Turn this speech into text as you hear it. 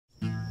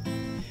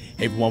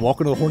Hey everyone,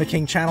 welcome to the Hornet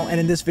King channel, and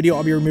in this video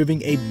I'll be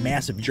removing a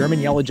massive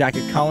German yellow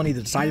jacket colony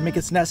that decided to make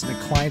its nest in a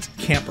client's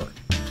camper.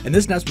 And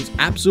this nest was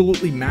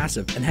absolutely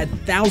massive and had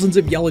thousands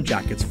of yellow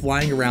jackets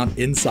flying around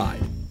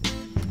inside.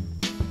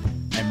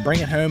 And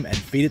bring it home and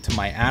feed it to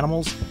my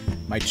animals,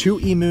 my 2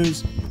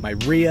 emus, my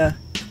Rhea,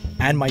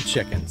 and my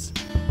chickens.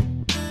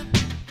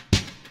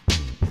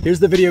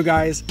 Here's the video,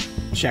 guys.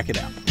 Check it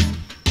out.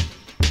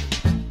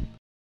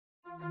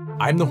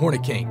 I'm the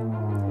Hornet King,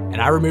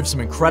 and I removed some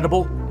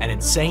incredible and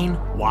insane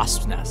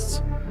wasp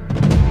nests.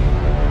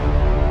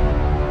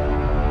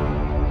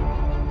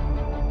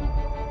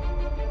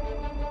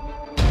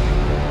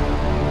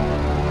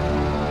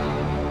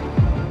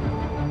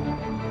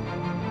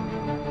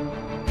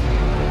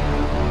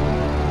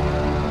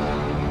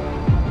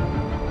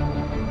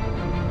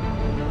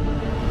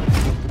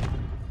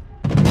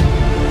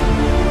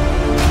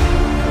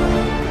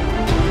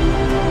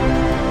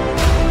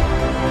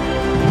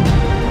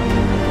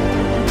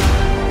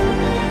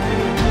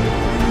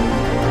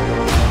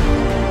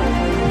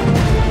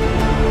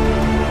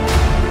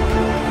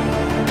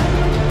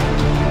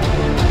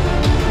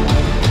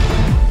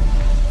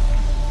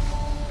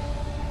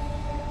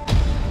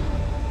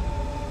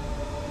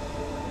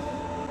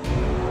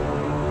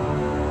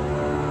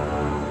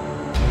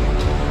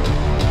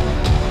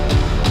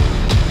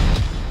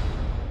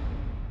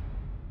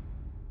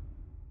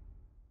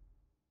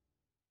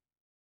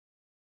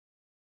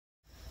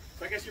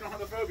 I guess you don't have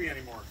the phobia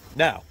anymore.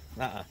 No,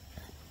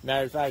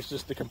 matter of fact, it's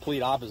just the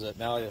complete opposite.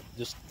 Now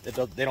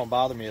they don't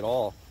bother me at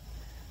all.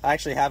 I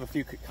actually have a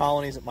few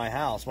colonies at my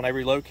house. When I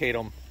relocate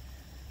them,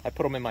 I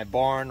put them in my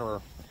barn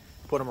or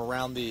put them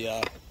around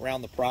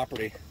the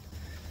property.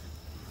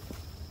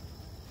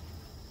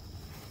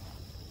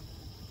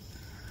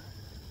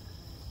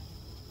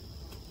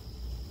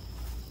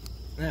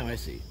 Now I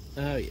see.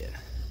 Oh yeah,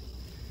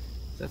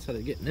 that's how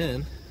they're getting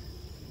in.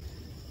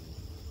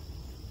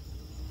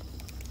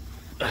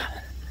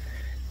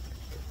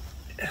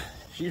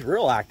 She's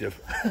real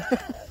active.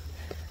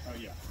 Oh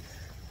yeah.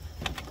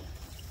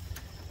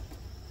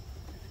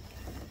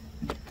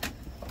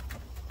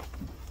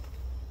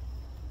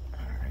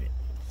 Alright.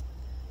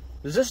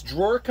 Does this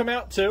drawer come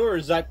out too, or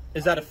is that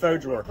a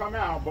faux drawer? Come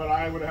out, but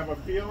I would have a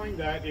feeling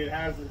that it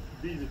has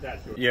beads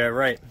attached to it. Yeah,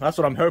 right. That's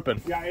what I'm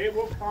hoping. Yeah, it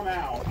will come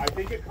out. I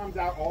think it comes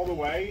out all the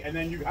way, and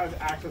then you have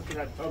access to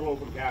that total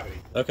open cavity.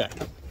 Okay.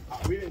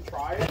 We didn't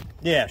try it.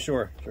 Yeah,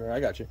 sure,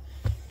 I got you.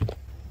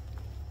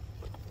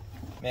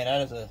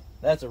 Man,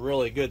 that's a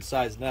really good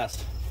sized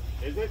nest.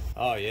 Is it?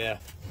 Oh yeah.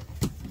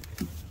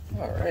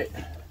 All right.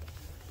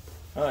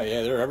 Oh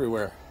yeah, they're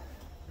everywhere.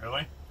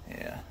 Really?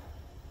 Yeah.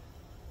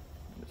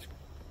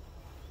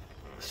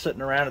 Just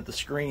sitting around at the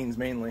screens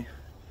mainly.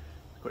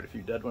 Quite a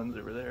few dead ones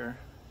over there,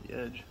 the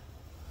edge.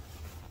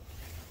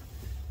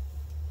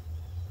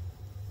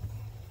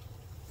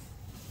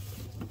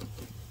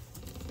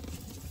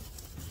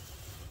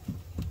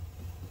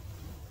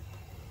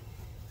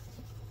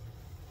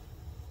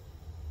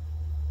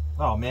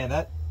 Oh man,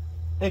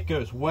 it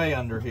goes way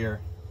under here.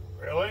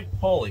 Really?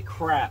 Holy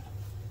crap.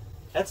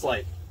 It's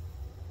like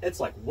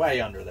way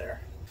under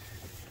there.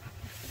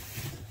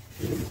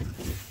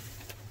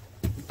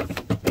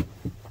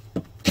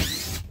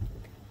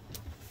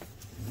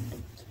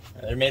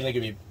 They're mainly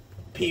gonna be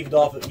peeved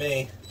off at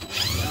me.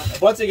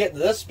 Once they get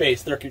into this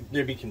space, they'll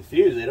be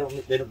confused.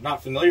 They're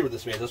not familiar with the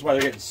space. That's why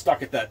they're getting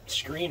stuck at that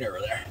screen over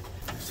there.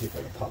 Let's see if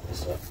I can pop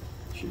this up.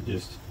 Should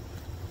just.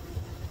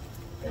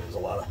 There's a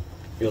lot of.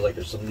 Feels like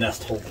there's some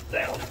nest holding it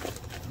down.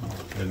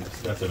 Oh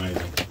goodness, that's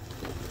amazing.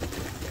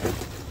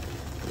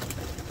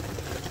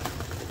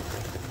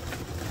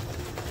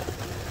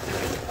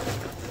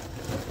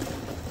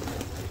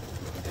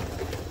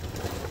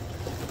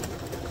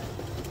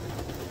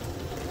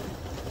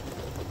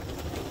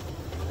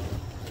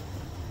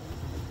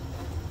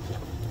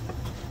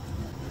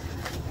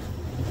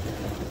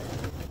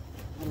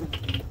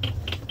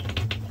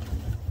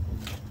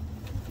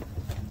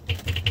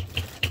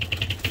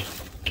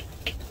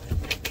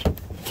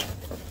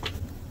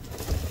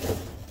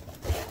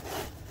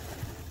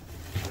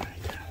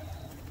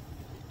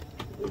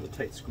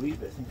 Tight squeeze,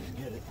 but I think we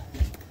can get it.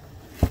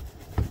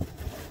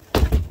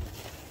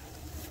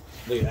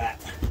 Look at that.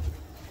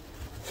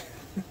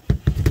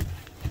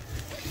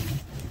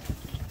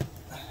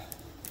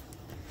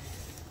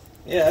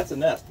 Yeah, that's a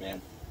nest,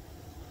 man.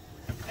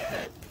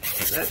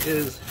 That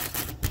is.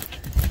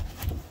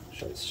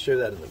 Should I show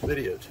that in the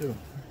video too?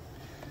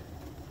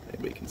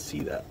 Anybody can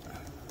see that.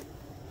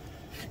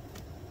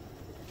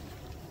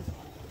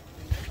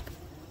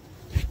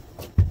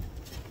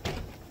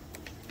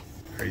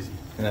 Crazy.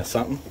 Isn't that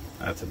something?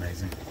 That's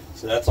amazing.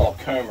 So that's all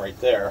comb right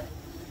there,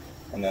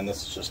 and then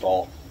this is just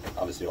all,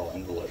 obviously all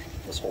envelope.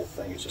 This whole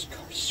thing is just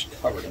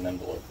covered in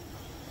envelope.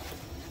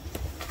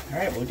 All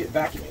right, we'll get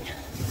vacuuming.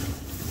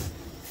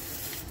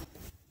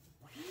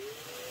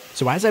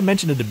 So as I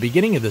mentioned at the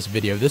beginning of this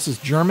video, this is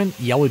German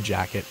yellow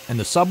jacket, and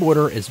the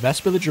suborder is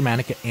Vespula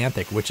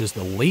germanica-anthic, which is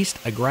the least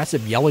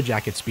aggressive yellow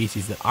jacket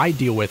species that I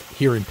deal with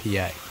here in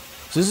PA.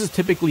 So this is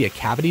typically a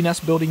cavity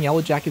nest building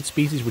yellow jacket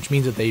species, which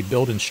means that they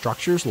build in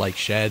structures like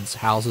sheds,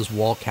 houses,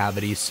 wall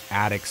cavities,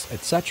 attics,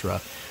 etc.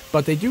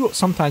 But they do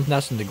sometimes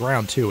nest in the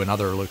ground too in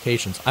other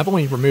locations. I've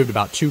only removed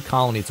about 2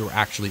 colonies that were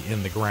actually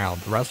in the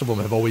ground. The rest of them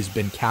have always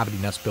been cavity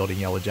nest building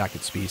yellow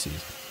jacket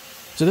species.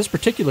 So this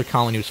particular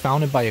colony was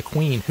founded by a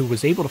queen who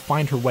was able to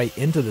find her way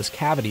into this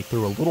cavity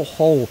through a little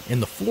hole in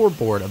the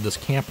floorboard of this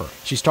camper.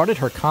 She started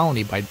her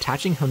colony by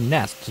attaching her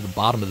nest to the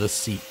bottom of this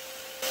seat.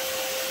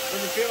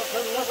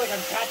 Doesn't look like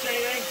I'm catching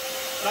anything,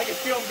 but I can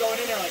feel them going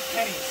in there like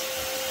pennies.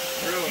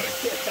 Really?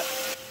 Yeah.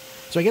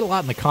 So I get a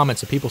lot in the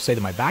comments that people say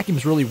that my vacuum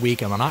is really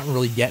weak and I'm not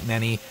really getting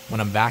any when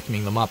I'm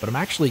vacuuming them up, but I'm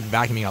actually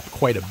vacuuming up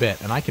quite a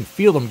bit, and I can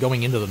feel them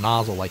going into the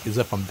nozzle like as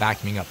if I'm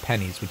vacuuming up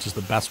pennies, which is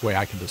the best way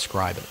I can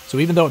describe it. So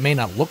even though it may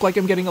not look like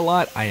I'm getting a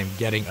lot, I am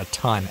getting a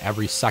ton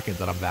every second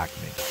that I'm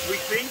vacuuming. We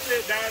think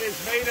that is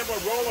made of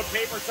a roll of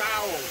paper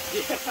towels.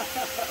 Yeah.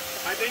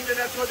 I think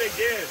that's what they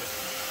did.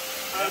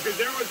 Because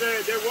there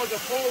was a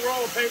full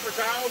roll of paper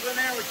towels in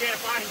there, and we can't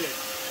find it.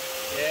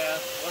 Yeah,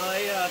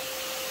 well,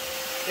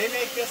 they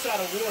make this out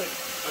of wood.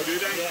 Oh, do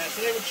they? Yeah,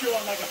 so they would chew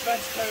on like a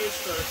fence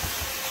post or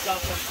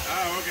something.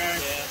 Oh, okay.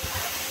 Yeah.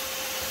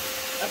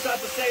 That's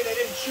not to say they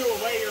didn't chew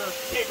away your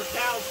paper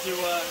towels to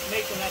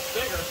make the nest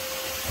bigger.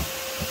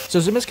 So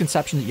there's a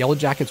misconception that yellow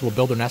jackets will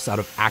build their nests out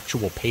of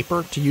actual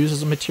paper to use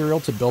as a material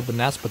to build the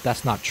nest, but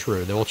that's not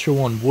true. They will chew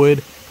on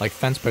wood, like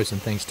fence posts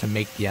and things, to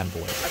make the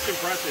envelope. That's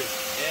impressive.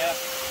 Yeah.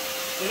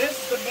 So this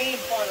is the main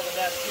part of the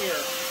nest here.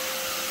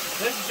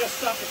 This is just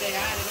stuff that they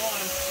added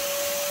on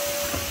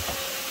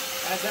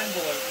as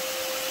envelope.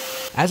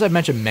 As I've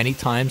mentioned many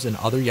times in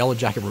other yellow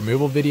jacket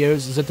removal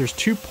videos, is that there's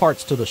 2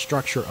 parts to the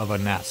structure of a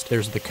nest.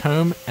 There's the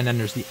comb and then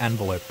there's the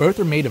envelope. Both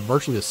are made of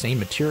virtually the same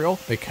material.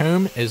 The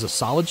comb is a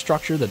solid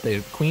structure that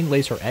the queen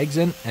lays her eggs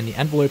in, and the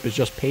envelope is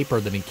just paper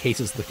that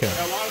encases the comb.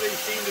 A lot of these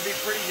seem to be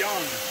pretty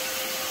young.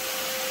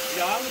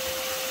 Young?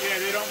 Yeah,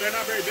 they're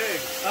not very big.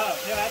 Oh,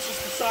 yeah, that's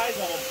just the size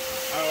of them.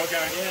 Oh,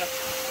 okay. Yeah.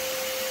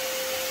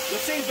 You'll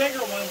see bigger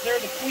ones, they're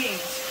the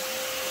queens.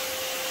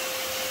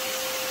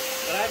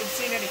 But I haven't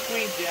seen any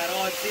queens yet,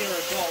 all I've seen are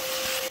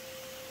adults.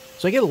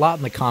 So I get a lot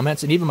in the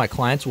comments, and even my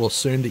clients will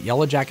assume that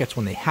yellow jackets,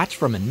 when they hatch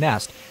from a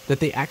nest, that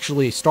they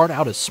actually start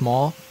out as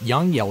small,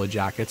 young yellow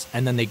jackets,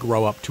 and then they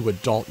grow up to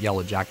adult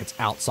yellow jackets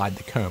outside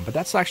the comb. But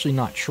that's actually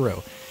not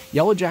true.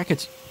 Yellow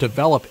jackets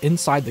develop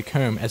inside the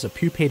comb as a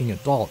pupating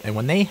adult, and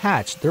when they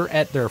hatch, they're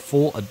at their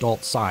full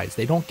adult size.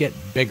 They don't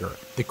get bigger.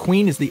 The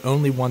queen is the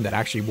only one that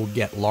actually will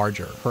get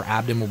larger. Her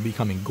abdomen will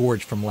become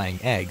engorged from laying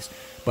eggs,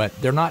 but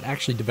they're not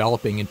actually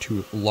developing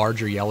into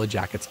larger yellow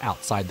jackets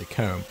outside the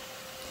comb.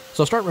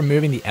 So I'll start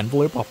removing the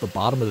envelope off the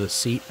bottom of the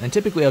seat, and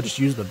typically I'll just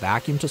use the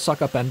vacuum to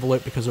suck up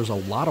envelope because there's a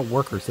lot of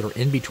workers that are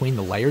in between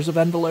the layers of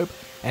envelope,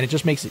 and it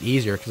just makes it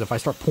easier because if I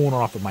start pulling it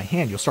off with my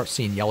hand, you'll start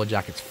seeing yellow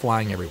jackets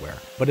flying everywhere.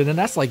 But in a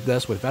nest like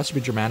this with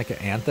Vespula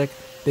germanica-anthic,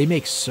 they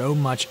make so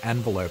much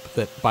envelope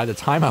that by the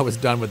time I was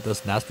done with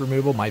this nest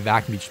removal, my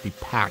vacuum would just be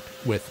packed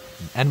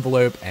with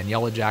envelope and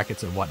yellow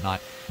jackets and whatnot.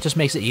 It just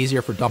makes it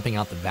easier for dumping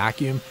out the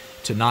vacuum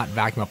to not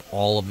vacuum up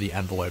all of the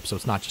envelope, so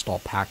it's not just all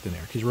packed in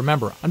there. Because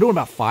remember, I'm doing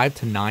about 5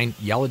 to 9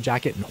 yellow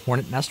jacket and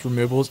hornet nest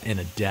removals in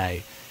a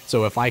day.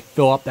 So if I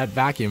fill up that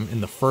vacuum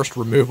in the first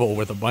removal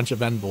with a bunch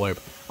of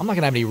envelope, I'm not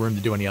going to have any room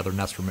to do any other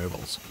nest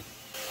removals.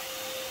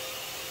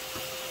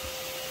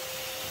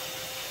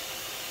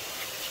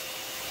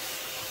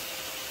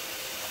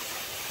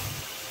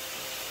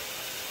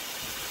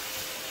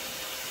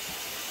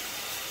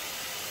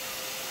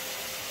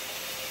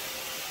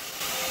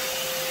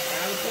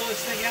 Pull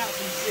this thing out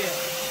so you see it.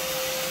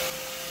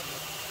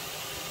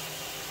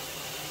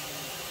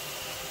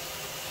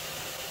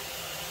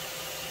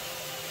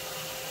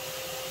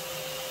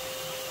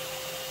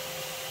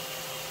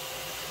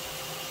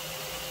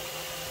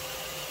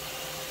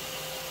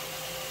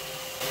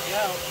 There you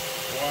go.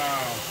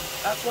 Wow.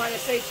 That's why they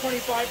say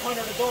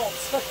 2,500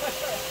 adults.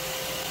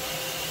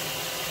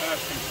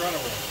 That's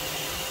incredible.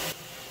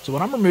 So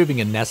when I'm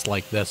removing a nest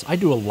like this, I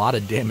do a lot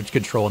of damage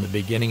control in the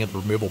beginning of the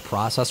removal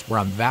process where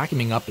I'm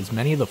vacuuming up as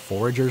many of the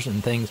foragers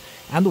and things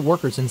and the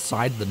workers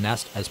inside the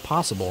nest as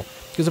possible.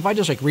 Because if I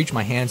just like reach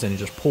my hands in and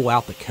just pull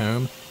out the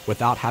comb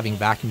without having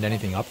vacuumed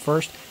anything up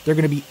first, they're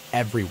going to be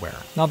everywhere.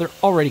 Now they're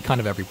already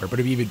kind of everywhere, but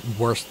it'd be even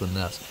worse than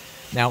this.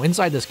 Now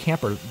inside this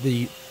camper,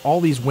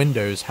 all these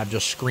windows have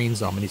just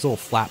screens on them and these little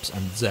flaps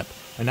and zip.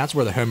 And that's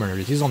where the homeowner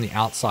is. He's on the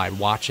outside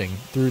watching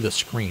through the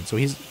screen, so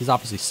he's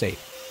obviously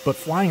safe. But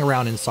flying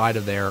around inside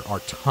of there are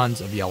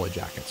tons of yellow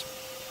jackets.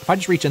 If I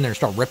just reach in there and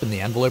start ripping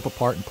the envelope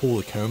apart and pull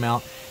the comb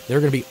out,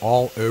 they're going to be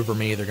all over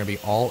me. They're going to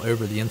be all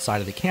over the inside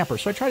of the camper.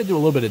 So I try to do a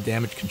little bit of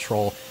damage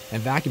control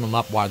and vacuum them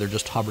up while they're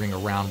just hovering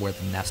around where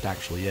the nest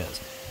actually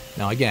is.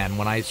 Now again,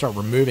 when I start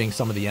removing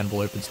some of the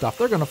envelope and stuff,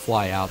 they're going to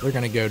fly out. They're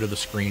going to go to the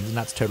screens, and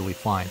that's totally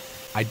fine.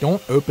 I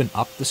don't open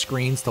up the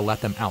screens to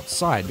let them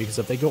outside, because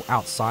if they go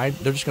outside,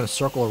 they're just going to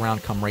circle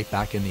around, come right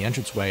back in the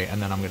entranceway,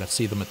 and then I'm going to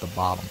see them at the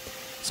bottom.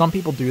 Some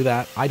people do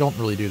that. I don't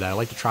really do that. I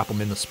like to trap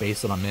them in the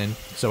space that I'm in.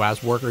 So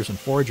as workers and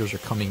foragers are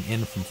coming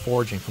in from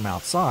foraging from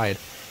outside,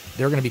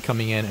 they're going to be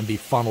coming in and be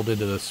funneled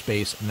into the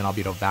space, and then I'll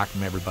be able to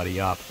vacuum everybody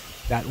up.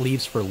 That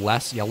leaves for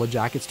less yellow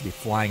jackets to be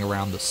flying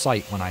around the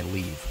site when I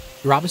leave.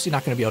 You're obviously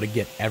not going to be able to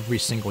get every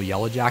single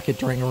yellow jacket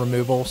during a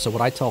removal, so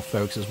what I tell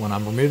folks is when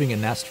I'm removing a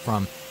nest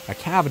from a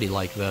cavity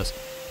like this,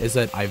 is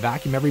that I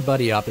vacuum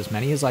everybody up, as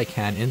many as I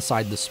can,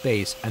 inside the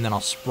space, and then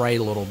I'll spray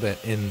a little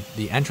bit in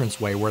the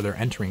entranceway where they're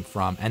entering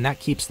from, and that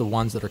keeps the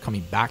ones that are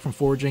coming back from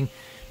foraging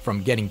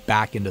from getting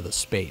back into the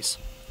space.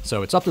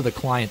 So it's up to the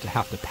client to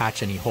have to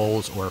patch any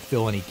holes or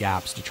fill any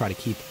gaps to try to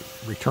keep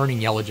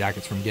returning yellow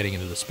jackets from getting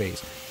into the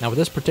space. Now with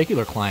this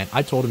particular client,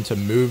 I told him to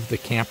move the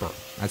camper.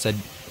 I said,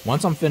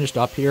 once I'm finished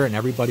up here and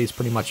everybody's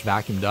pretty much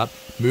vacuumed up,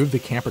 move the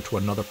camper to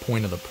another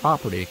point of the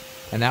property,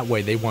 and that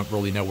way they won't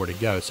really know where to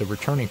go. So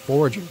returning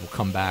foragers will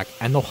come back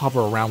and they'll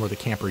hover around where the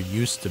camper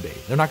used to be.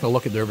 They're not going to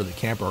look at over the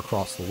camper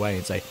across the way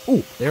and say,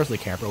 "Oh, there's the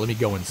camper, let me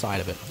go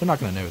inside of it." They're not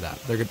going to know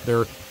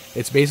that.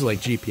 It's basically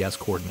like GPS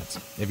coordinates.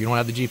 If you don't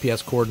have the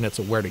GPS coordinates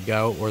of where to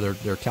go, or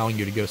they're telling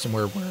you to go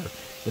somewhere where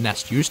the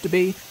nest used to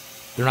be,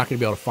 they're not going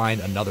to be able to find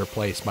another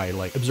place by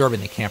like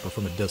observing the camper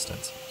from a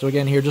distance. So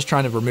again, here just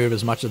trying to remove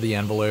as much of the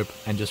envelope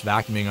and just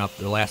vacuuming up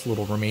the last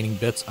little remaining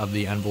bits of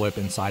the envelope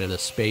inside of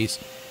this space.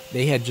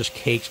 They had just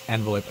caked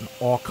envelope in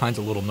all kinds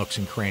of little nooks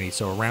and crannies.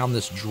 So around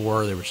this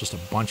drawer, there was just a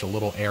bunch of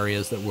little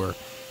areas that were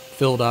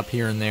filled up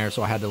here and there.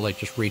 So I had to like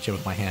just reach in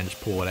with my hand and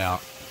just pull it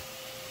out.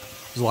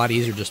 It was a lot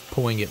easier just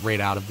pulling it right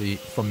out of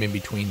from in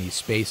between these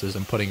spaces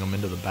and putting them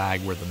into the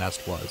bag where the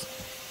nest was.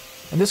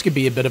 And this could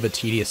be a bit of a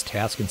tedious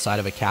task inside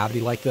of a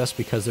cavity like this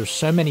because there's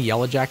so many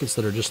yellow jackets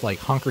that are just like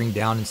hunkering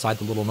down inside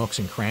the little nooks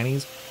and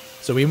crannies.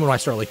 So even when I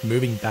start like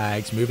moving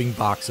bags, moving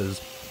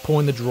boxes,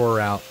 pulling the drawer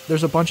out,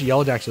 there's a bunch of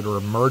yellow jackets that are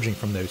emerging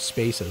from those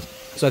spaces.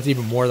 So that's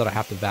even more that I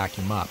have to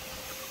vacuum up.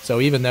 So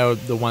even though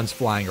the ones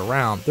flying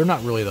around, they're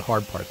not really the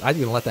hard part. I'm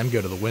going to let them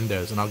go to the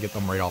windows and I'll get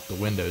them right off the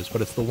windows.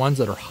 But it's the ones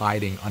that are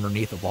hiding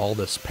underneath of all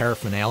this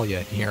paraphernalia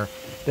in here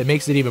that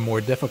makes it even more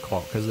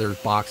difficult because there's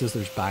boxes,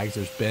 there's bags,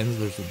 there's bins,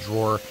 there's a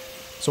drawer.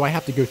 So I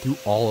have to go through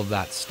all of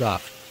that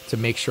stuff to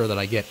make sure that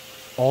I get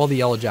all the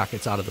yellow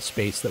jackets out of the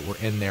space that were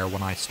in there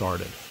when I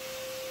started.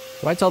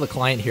 So I tell the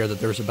client here that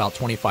there's about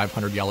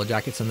 2,500 yellow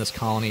jackets in this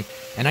colony,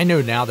 and I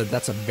know now that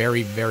that's a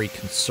very, very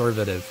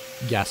conservative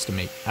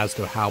guesstimate as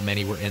to how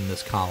many were in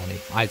this colony.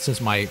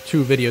 Since my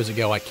 2 videos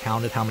ago, I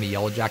counted how many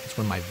yellow jackets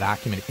were in my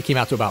vacuum, and it came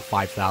out to about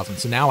 5,000.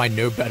 So now I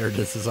know better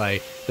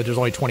that there's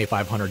only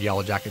 2,500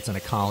 yellow jackets in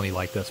a colony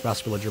like this.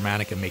 Vespula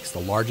germanica makes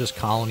the largest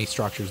colony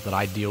structures that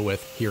I deal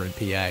with here in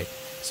PA.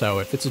 So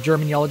if it's a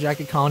German yellow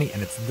jacket colony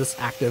and it's this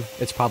active,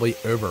 it's probably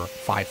over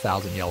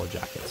 5,000 yellow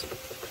jackets.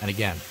 And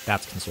again,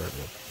 that's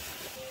conservative.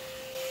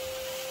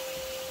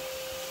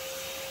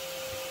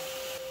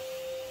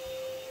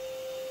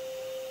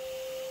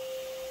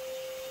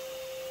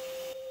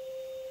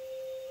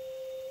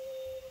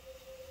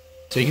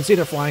 So you can see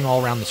they're flying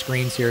all around the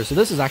screens here. So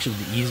this is actually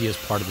the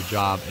easiest part of the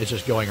job. It's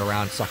just going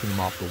around, sucking them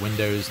off the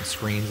windows and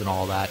screens and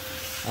all that.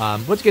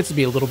 What gets to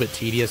be a little bit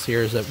tedious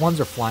here is that ones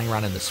are flying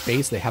around in the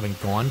space. They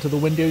haven't gone to the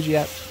windows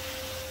yet.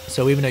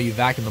 So even though you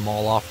vacuum them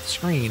all off the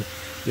screen,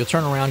 you'll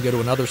turn around, go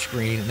to another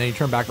screen, and then you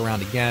turn back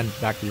around again,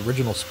 back to the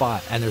original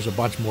spot, and there's a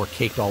bunch more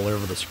caked all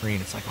over the screen.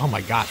 It's like, oh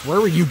my gosh,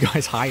 where were you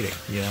guys hiding?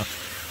 You know?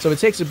 So it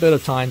takes a bit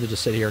of time to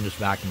just sit here and just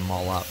vacuum them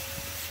all up.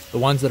 The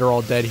ones that are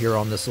all dead here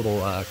on this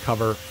little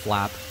cover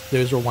flap,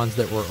 those are ones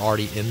that were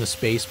already in the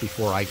space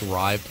before I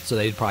arrived. So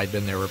they'd probably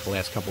been there for the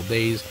last couple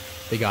days.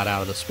 They got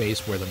out of the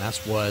space where the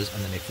nest was,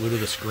 and then they flew to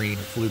the screen,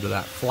 flew to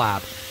that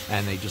flap,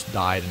 and they just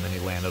died, and then they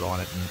landed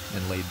on it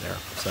and laid there.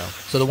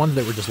 So the ones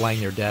that were just laying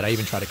there dead, I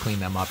even try to clean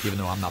them up, even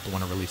though I'm not the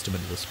one who released them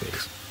into the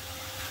space.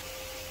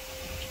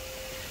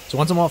 So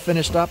once I'm all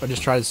finished up, I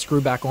just try to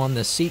screw back on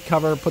this seat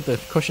cover, put the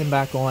cushion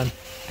back on,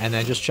 and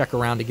then just check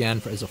around again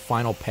as a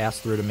final pass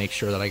through to make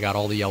sure that I got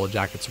all the yellow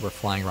jackets that were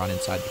flying around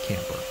inside the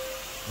camper.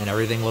 And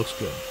everything looks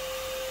good.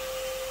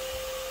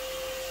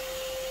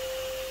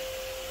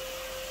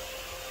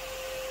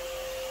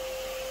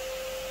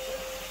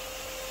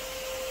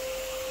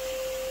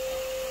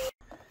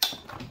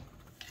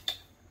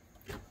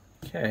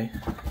 Okay,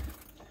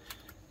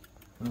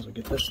 might as well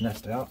get this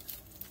nest out.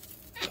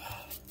 Don't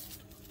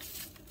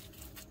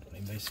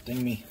anybody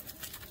sting me.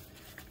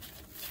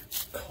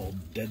 Cold,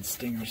 dead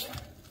stingers.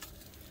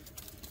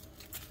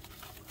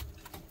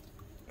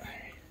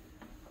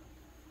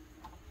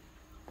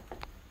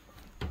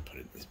 Put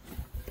it in this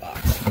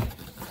box.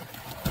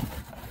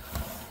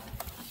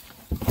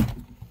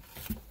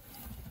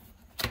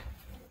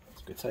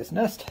 It's a good sized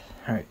nest.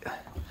 Alright,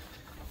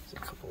 there's a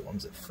couple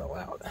ones that fell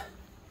out.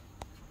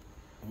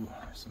 Ooh,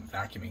 some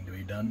vacuuming to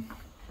be done.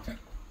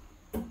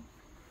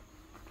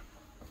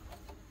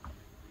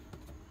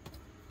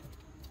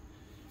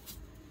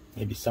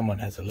 Maybe someone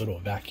has a little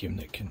vacuum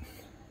that can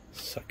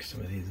suck some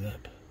of these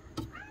up.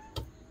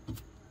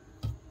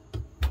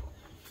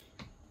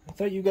 I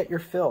thought you got your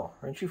fill.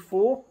 Aren't you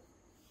full?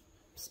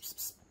 Psst, psst,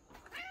 psst.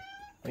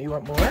 Oh, you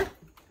want more?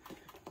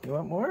 You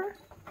want more?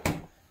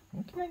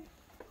 Okay.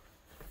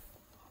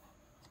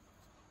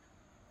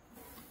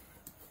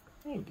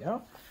 There you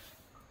go.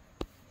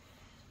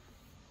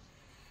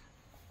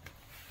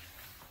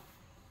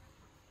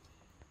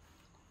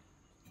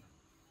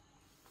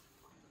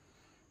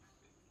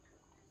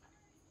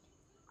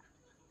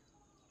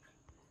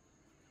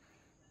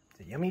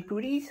 Yummy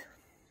pooties?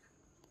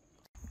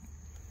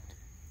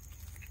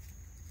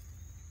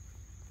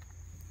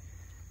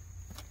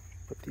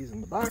 Put these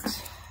in the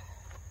box.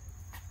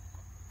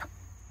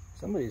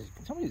 Somebody's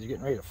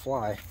getting ready to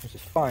fly, which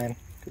is fine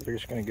because they're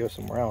just going to go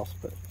somewhere else.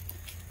 But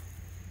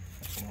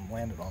some of them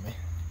landed on me.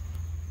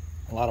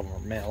 A lot of them are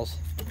males.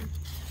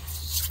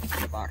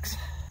 In the box.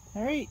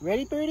 All right,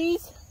 ready,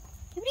 birdies?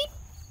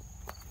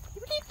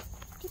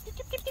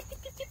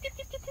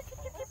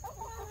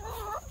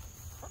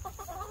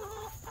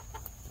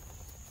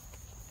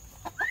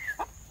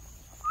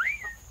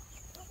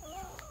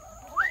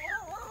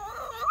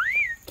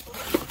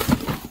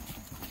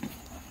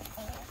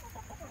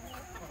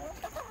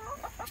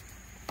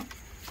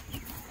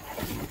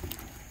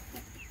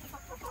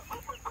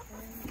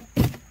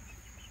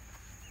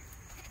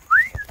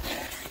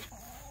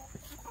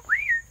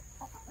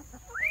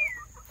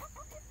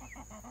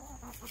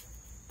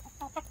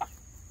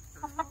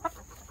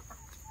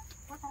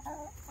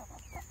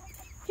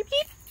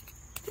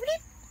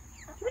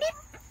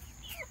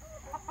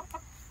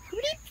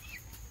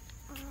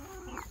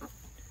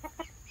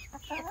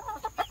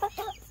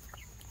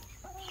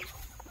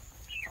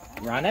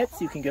 Ronettes,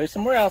 you can go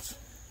somewhere else.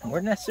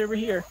 More nests over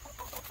here.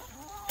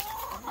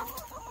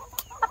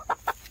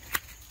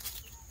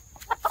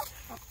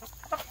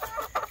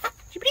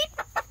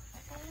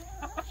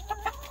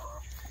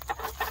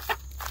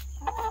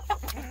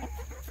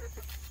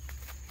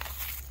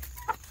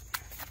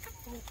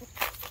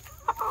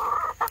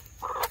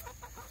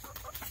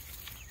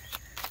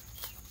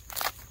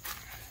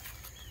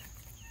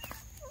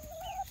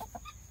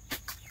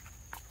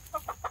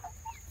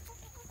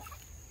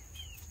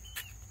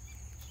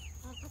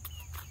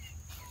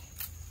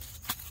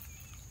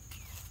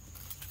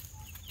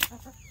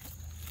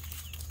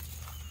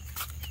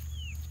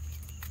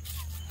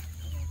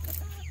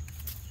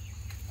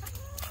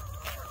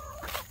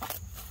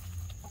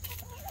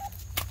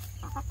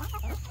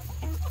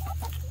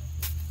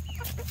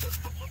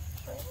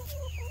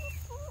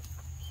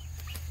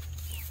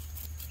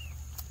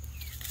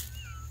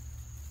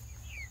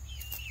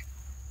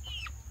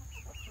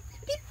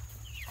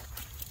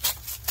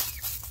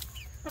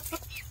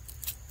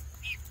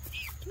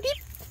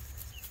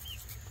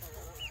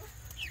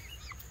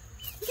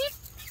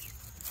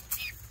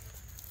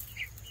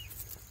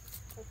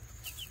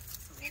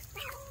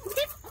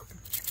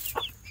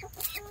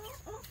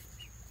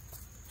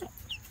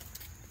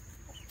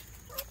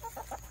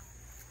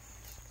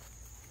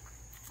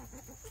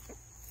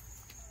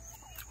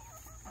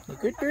 You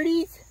good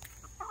birdies?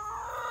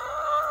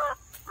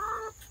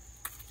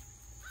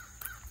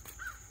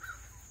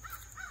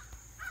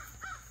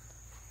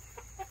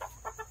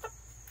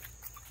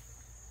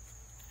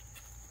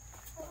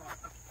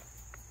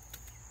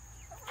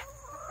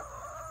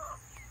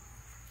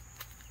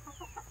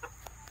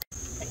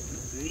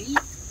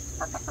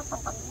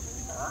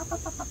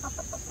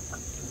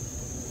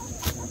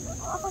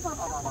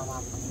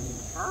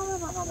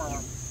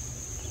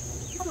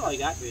 That's all I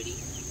got, Rudy.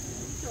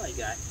 That's all I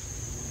got.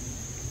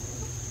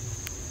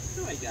 That's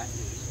all I got,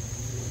 Rudy.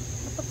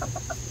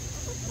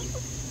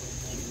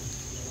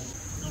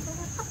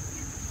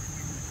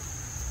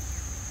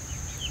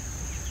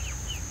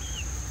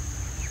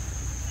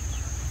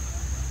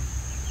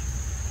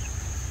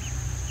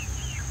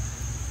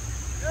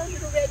 Oh,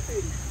 little red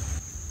Rudy.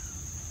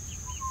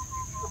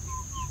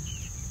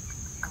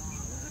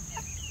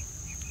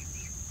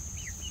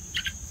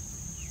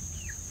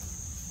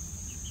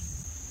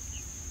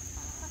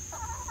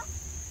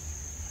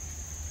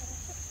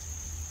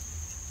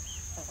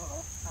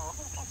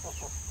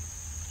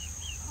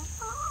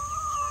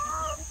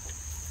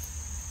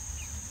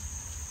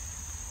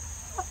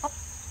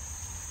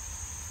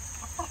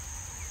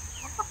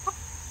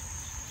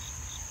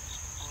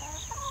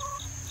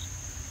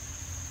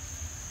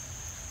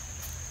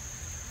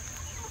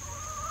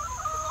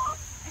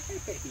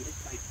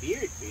 That's my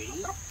beard,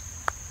 Birdie.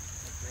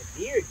 That's my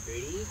beard,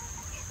 Birdie.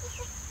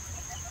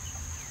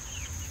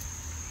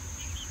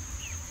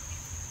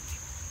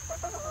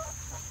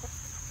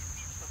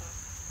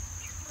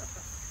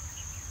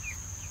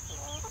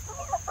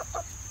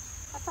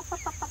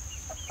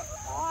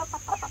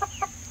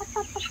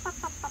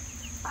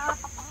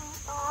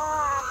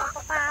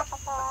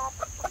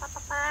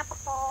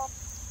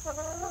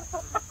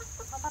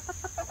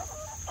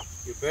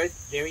 You're both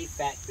very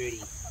fat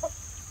birdies.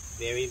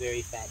 Very,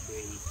 very fat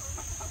birdies.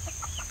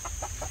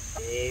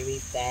 Very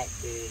fat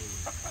birdies.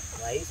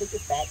 Why are you such a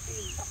fat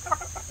birdie?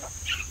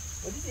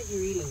 What is it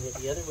you're eating that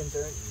the other ones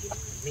aren't eating?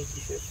 It makes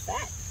you so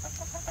fat.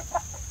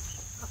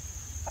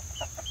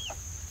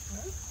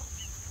 Huh?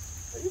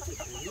 What is it,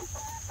 birdie?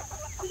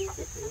 What is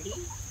it,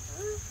 birdie?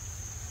 Huh?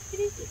 What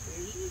is it,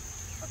 birdie?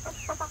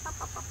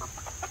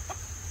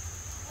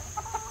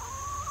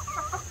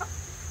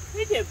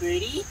 What's up,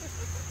 birdie?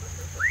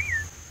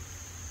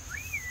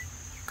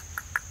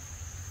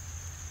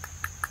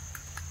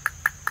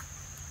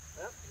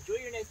 Enjoy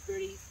your nest,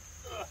 birdies.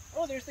 Ugh.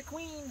 Oh, there's the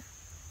queen.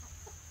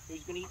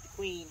 Who's gonna eat the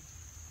queen?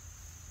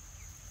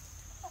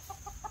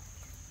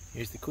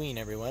 Here's the queen,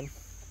 everyone.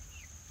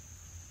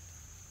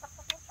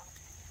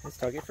 Let's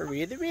target for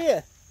Rhea the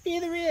Rhea.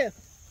 Rhea the Rhea.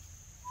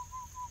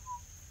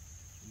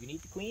 You gonna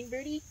eat the queen,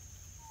 birdie?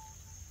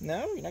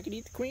 No, you're not gonna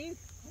eat the queen?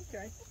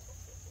 Okay.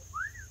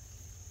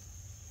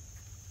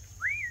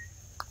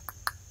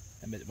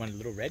 I bet one of the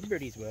little red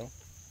birdies will.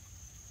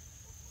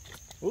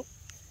 Oop,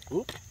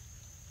 oop.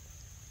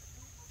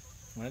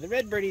 One of the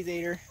red birdies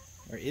ate her,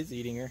 or is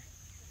eating her.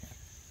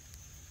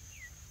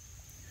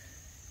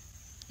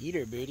 Eat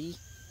her, birdie.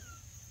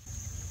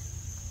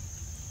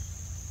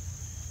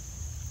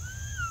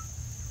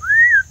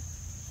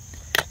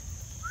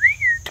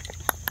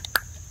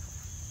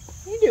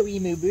 Hello,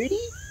 emu birdie.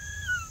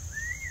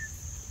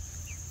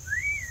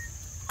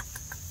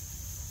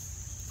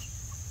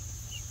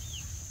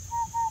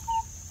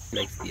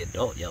 Makes the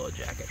adult yellow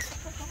jackets.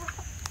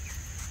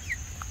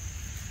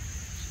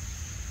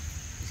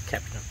 He's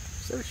catching them.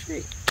 So is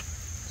she.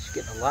 She's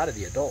getting a lot of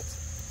the adults.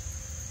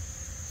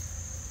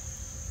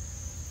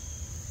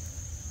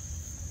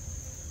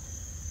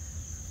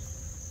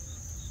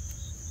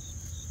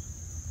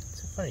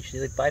 It's so funny. She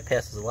like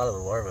bypasses a lot of the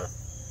larvae.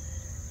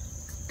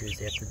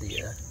 Goes after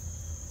the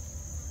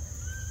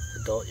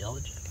adult yellow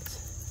jackets.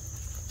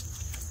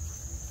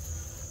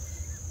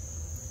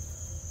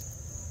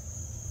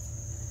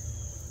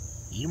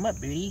 Eat 'em up,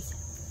 birdie.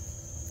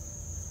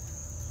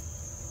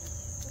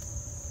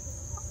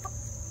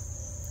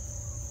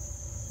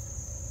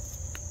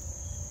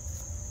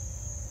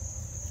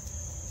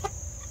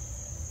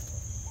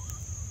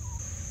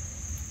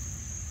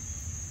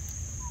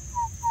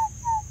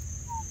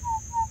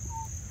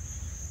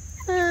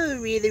 Oh,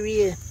 Rhea the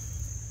Rhea.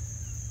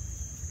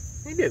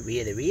 Hello,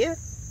 Rhea the Rhea.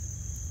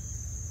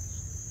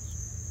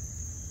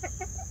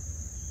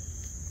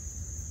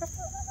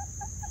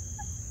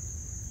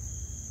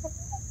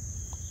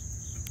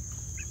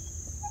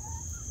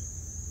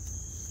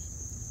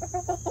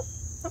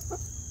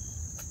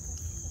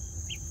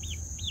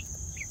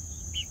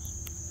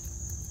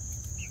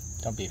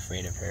 Don't be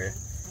afraid of her.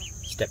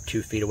 Step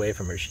 2 feet away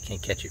from her, she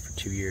can't catch it for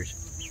 2 years.